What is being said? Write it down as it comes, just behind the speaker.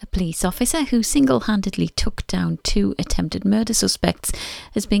police officer who single-handedly took down 2 attempted murder suspects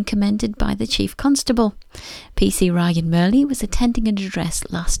has been commended by the Chief Constable. PC Ryan Murley was attending an address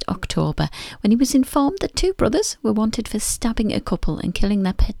last October when he was informed that 2 brothers were wanted for stabbing a couple and killing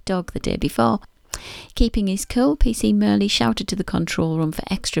their pet dog the day before. Keeping his cool, PC Murley shouted to the control room for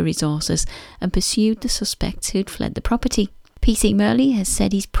extra resources and pursued the suspects who'd fled the property. PC Murley has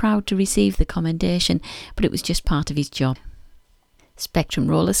said he's proud to receive the commendation, but it was just part of his job. Spectrum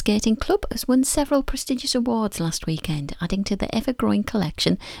Roller Skating Club has won several prestigious awards last weekend, adding to the ever-growing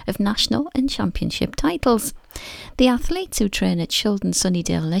collection of national and championship titles. The athletes who train at Shildon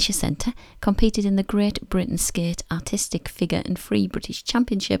Sunnydale Leisure Centre competed in the Great Britain Skate Artistic Figure and Free British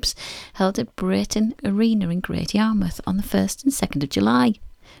Championships held at Brayton Arena in Great Yarmouth on the 1st and 2nd of July.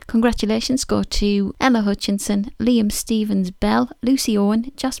 Congratulations go to Ella Hutchinson, Liam Stevens-Bell, Lucy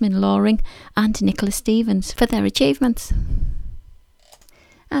Owen, Jasmine Loring and Nicola Stevens for their achievements.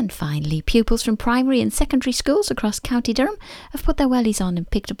 And finally, pupils from primary and secondary schools across County Durham have put their wellies on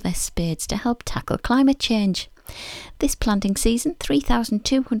and picked up their spades to help tackle climate change. This planting season,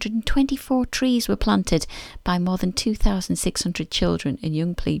 3,224 trees were planted by more than 2,600 children and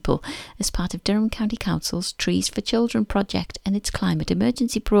young people as part of Durham County Council's Trees for Children project and its climate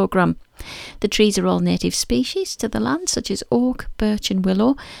emergency programme. The trees are all native species to the land, such as oak, birch and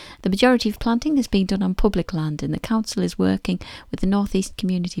willow. The majority of planting has been done on public land, and the council is working with the North East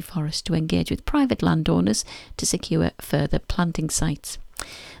Community Forest to engage with private landowners to secure further planting sites.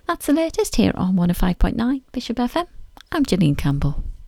 That's the latest here on 105.9 Bishop FM. I'm Janine Campbell.